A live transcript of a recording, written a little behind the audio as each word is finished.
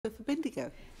For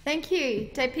Bendigo. Thank you,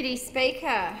 Deputy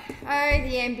Speaker. Oh,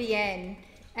 the NBN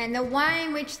and the way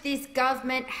in which this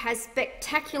government has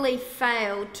spectacularly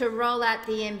failed to roll out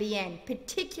the NBN,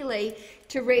 particularly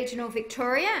to regional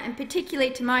Victoria and particularly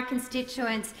to my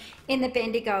constituents in the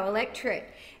Bendigo electorate.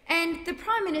 And the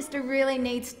Prime Minister really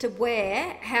needs to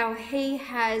wear how he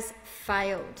has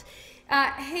failed.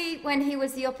 When he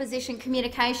was the Opposition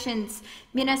Communications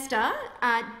Minister,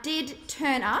 did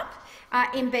turn up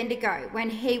in Bendigo when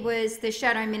he was the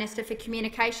Shadow Minister for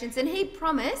Communications, and he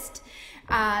promised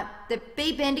the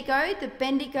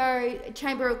Bendigo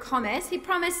Chamber of Commerce, he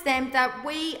promised them that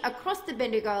we across the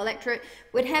Bendigo electorate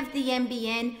would have the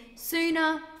NBN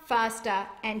sooner, faster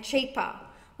and cheaper.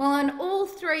 Well, on all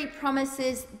three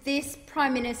promises, this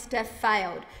Prime Minister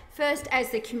failed. First as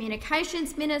the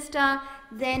Communications Minister,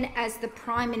 then as the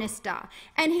Prime Minister.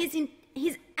 And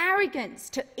his arrogance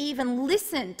to even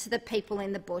listen to the people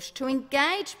in the bush, to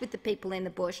engage with the people in the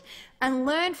bush and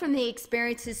learn from the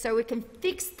experiences so we can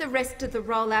fix the rest of the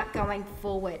rollout going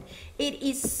forward. It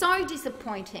is so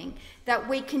disappointing that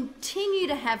we continue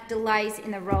to have delays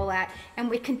in the rollout and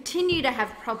we continue to have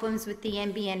problems with the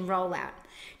NBN rollout.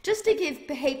 Just to give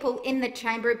people in the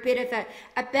chamber a bit of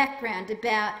a background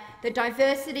about the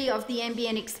diversity of the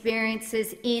NBN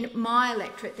experiences in my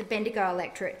electorate, the Bendigo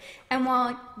electorate, and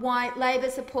why Labor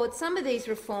supports some of these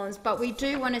reforms, but we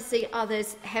do want to see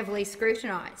others heavily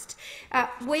scrutinised.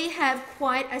 We have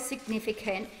quite a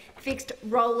significant fixed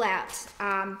rollout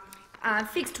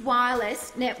fixed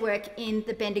wireless network in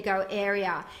the Bendigo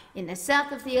area. In the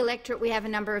south of the electorate we have a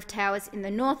number of towers, in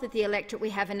the north of the electorate we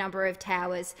have a number of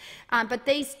towers, but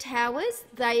these towers,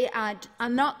 they are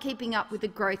not keeping up with the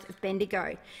growth of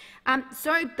Bendigo.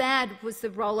 So bad was the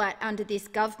rollout under this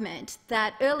government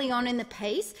that early on in the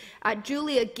piece,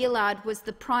 Julia Gillard was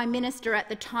the Prime Minister at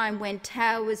the time when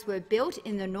towers were built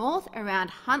in the north around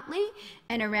Huntly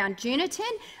and around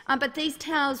Juniton, but these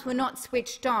towers were not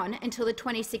switched on until the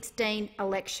 2016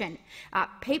 election.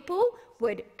 People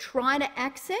would try to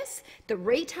access, the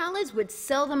retailers would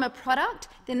sell them a product,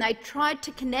 then they tried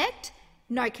to connect,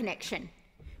 no connection.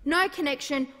 No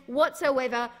connection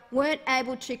whatsoever, weren't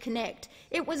able to connect.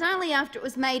 It was only after it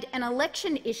was made an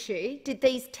election issue did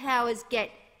these towers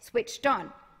get switched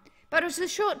on. But it was a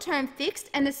short-term fix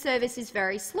and the service is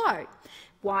very slow.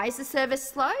 Why is the service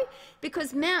slow?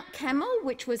 Because Mount Camel,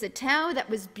 which was a tower that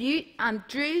was due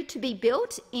to be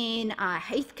built in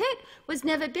Heathcote, was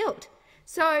never built.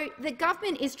 So the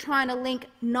government is trying to link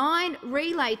 9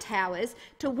 relay towers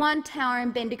to 1 tower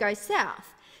in Bendigo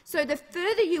South. So the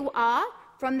further you are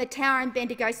from the tower in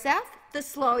Bendigo South, the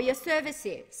slower your service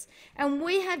is. And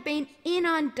we have been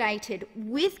inundated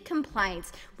with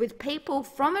complaints with people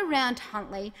from around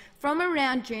Huntly, from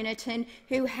around Juniton,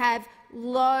 who have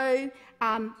low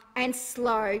and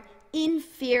slow,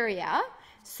 inferior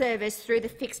service through the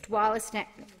fixed wireless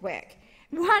network.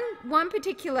 One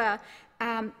particular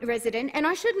resident, and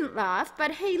I shouldn't laugh, but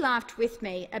he laughed with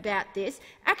me about this,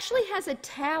 actually has a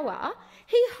tower.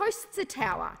 He hosts a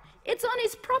tower. It's on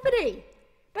his property.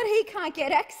 But he can't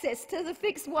get access to the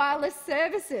fixed wireless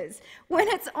services when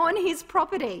it's on his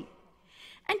property.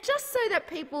 And just so that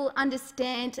people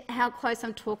understand how close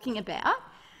I'm talking about,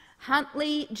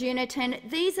 Huntly, Juniton,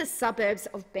 these are suburbs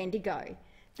of Bendigo.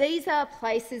 These are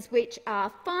places which are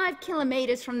 5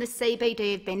 kilometres from the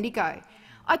CBD of Bendigo.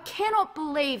 I cannot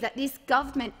believe that this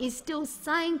government is still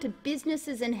saying to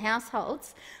businesses and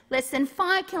households less than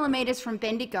 5 kilometres from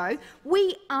Bendigo,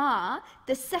 we are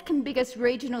the second biggest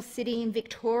regional city in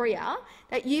Victoria,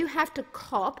 that you have to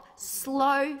cop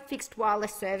slow fixed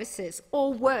wireless services,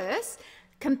 or worse,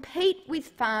 compete with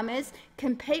farmers,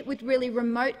 compete with really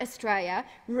remote Australia,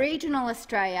 regional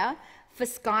Australia, for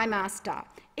Sky Master.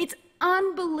 It's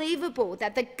unbelievable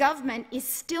that the government is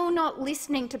still not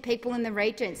listening to people in the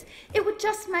regions. It would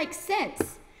just make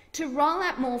sense to roll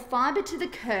out more fibre to the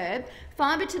curb,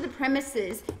 fibre to the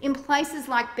premises in places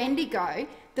like Bendigo.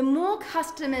 The more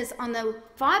customers on the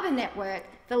fibre network,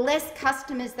 the less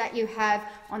customers that you have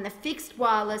on the fixed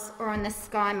wireless or on the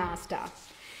Sky Master.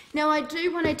 Now, I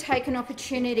do want to take an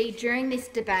opportunity during this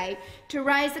debate to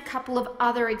raise a couple of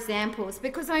other examples,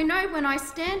 because I know when I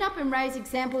stand up and raise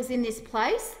examples in this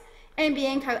place,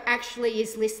 NBN Co actually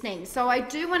is listening. So I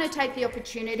do want to take the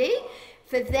opportunity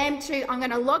for them to, I'm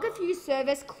going to log a few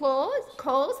service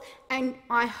calls, and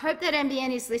I hope that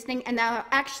NBN is listening and they'll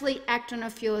actually act on a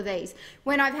few of these.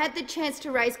 When I've had the chance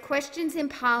to raise questions in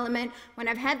Parliament, when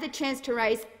I've had the chance to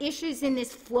raise issues in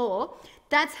this floor,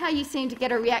 that's how you seem to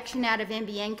get a reaction out of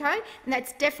NBN Co, and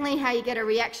that's definitely how you get a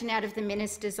reaction out of the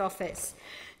Minister's office.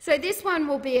 So this one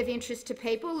will be of interest to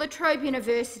people. La Trobe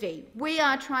University. We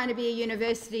are trying to be a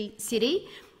university city.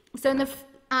 So in the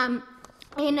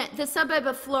in the suburb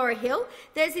of Flora Hill,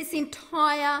 there's this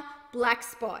entire black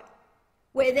spot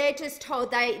where they're just told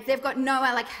they've got no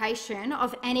allocation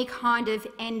of any kind of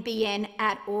NBN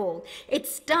at all. It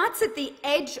starts at the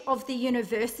edge of the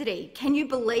university, can you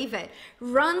believe it?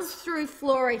 Runs through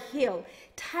Flora Hill,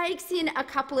 takes in a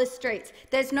couple of streets.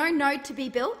 There's no node to be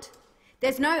built,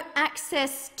 there's no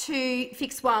access to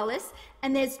fixed wireless,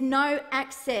 and there's no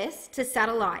access to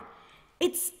satellite.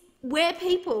 It's where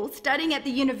people studying at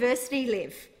the university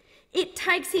live. It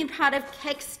takes in part of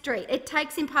Keck Street. It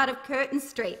takes in part of Curtin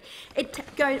Street. It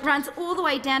runs all the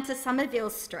way down to Somerville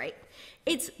Street.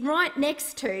 It's right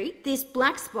next to this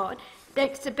black spot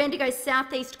next to Bendigo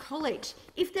South East College.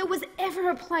 If there was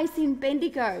ever a place in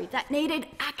Bendigo that needed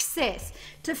access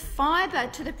to fibre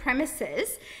to the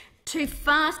premises, to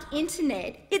fast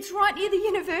internet, it's right near the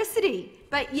university.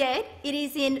 But yet it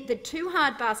is in the too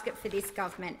hard basket for this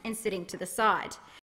government and sitting to the side.